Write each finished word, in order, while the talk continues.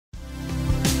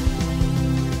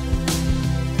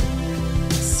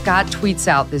Scott tweets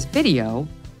out this video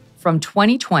from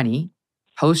 2020,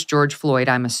 post George Floyd,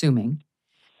 I'm assuming.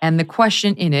 And the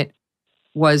question in it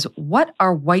was, what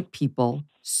are white people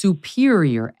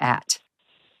superior at?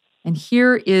 And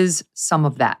here is some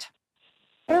of that.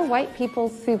 What are white people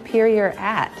superior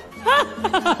at?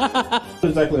 What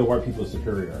exactly are white people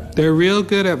superior at? They're real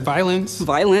good at violence.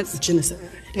 Violence. Genocide.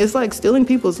 It's like stealing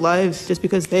people's lives just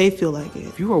because they feel like it.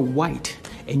 If you are white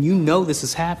and you know this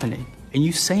is happening and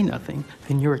you say nothing,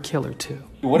 then you're a killer too.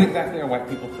 What exactly are white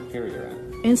people superior at?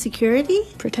 Insecurity,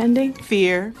 Pretending,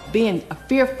 fear, Being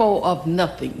fearful of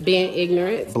nothing. Being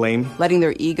ignorant. Blame. Letting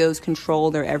their egos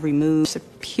control their every move.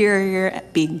 Superior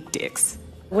at being dicks.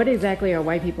 What exactly are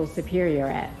white people superior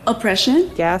at? oppression,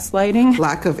 gaslighting,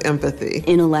 lack of empathy,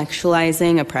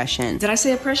 Intellectualizing oppression. did I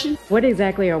say oppression? What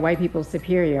exactly are white people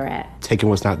superior at? Taking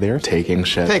what's not there. Taking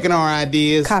shit. Taking our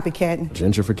ideas. copycatting,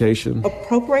 Gentrification.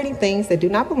 appropriating things that do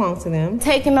not belong to them.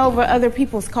 Taking over other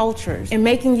people's cultures and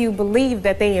making you believe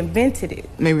that they invented it.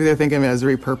 Maybe they're thinking of it as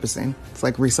repurposing. It's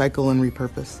like recycle and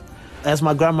repurpose. As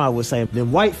my grandma would say,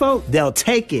 them white folk, they'll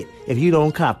take it if you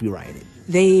don't copyright it.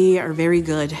 They are very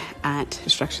good at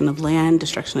destruction of land,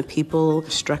 destruction of people,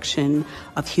 destruction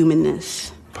of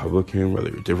humanness. Republican, whether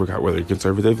you're Democrat, whether you're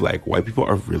conservative, like white people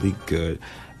are really good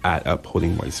at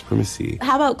upholding white supremacy.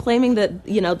 How about claiming that,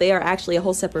 they are actually a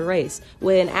whole separate race,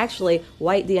 when actually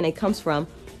white DNA comes from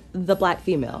the black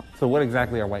female? So what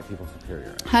exactly are white people superior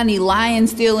at? Honey, lying,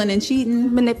 stealing, and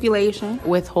cheating. Manipulation.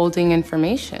 Withholding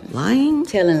information. Lying.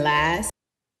 Telling lies.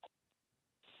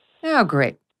 Oh,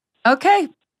 great. Okay,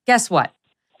 guess what?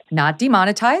 Not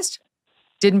demonetized,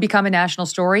 didn't become a national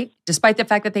story, despite the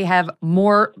fact that they have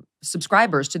more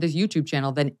subscribers to this YouTube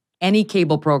channel than any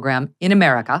cable program in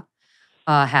America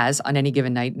has on any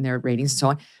given night in their ratings and so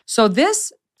on. So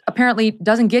this apparently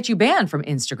doesn't get you banned from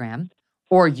Instagram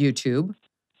or YouTube.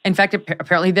 In fact,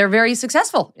 apparently they're very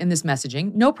successful in this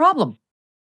messaging. No problem.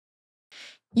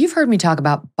 You've heard me talk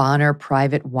about Bonner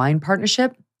Private Wine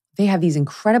Partnership. They have these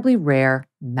incredibly rare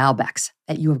Malbecs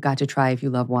that you have got to try if you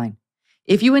love wine.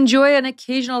 If you enjoy an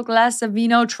occasional glass of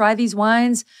vino, try these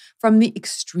wines from the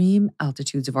extreme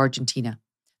altitudes of Argentina.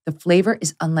 The flavor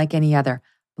is unlike any other.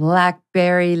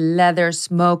 Blackberry, leather,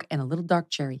 smoke, and a little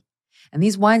dark cherry. And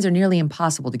these wines are nearly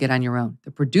impossible to get on your own. The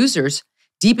producers,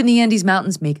 deep in the Andes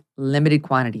Mountains, make limited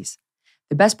quantities.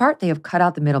 The best part, they have cut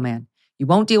out the middleman. You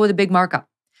won't deal with a big markup.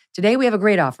 Today, we have a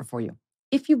great offer for you.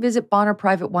 If you visit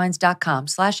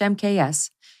bonnerprivatewines.com/MKS,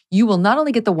 you will not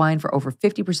only get the wine for over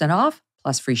 50% off,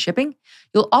 plus free shipping,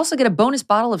 you'll also get a bonus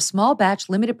bottle of small batch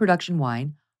limited production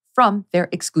wine from their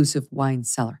exclusive wine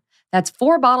cellar. That's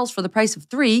 4 bottles for the price of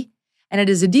 3, and it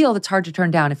is a deal that's hard to turn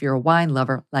down if you're a wine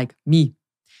lover like me.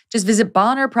 Just visit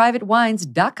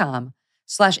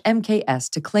bonnerprivatewines.com/MKS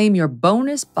to claim your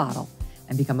bonus bottle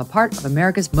and become a part of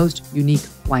America's most unique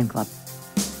wine club.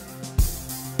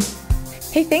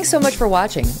 Hey, thanks so much for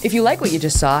watching. If you like what you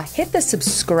just saw, hit the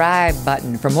subscribe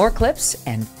button for more clips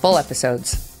and full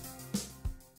episodes.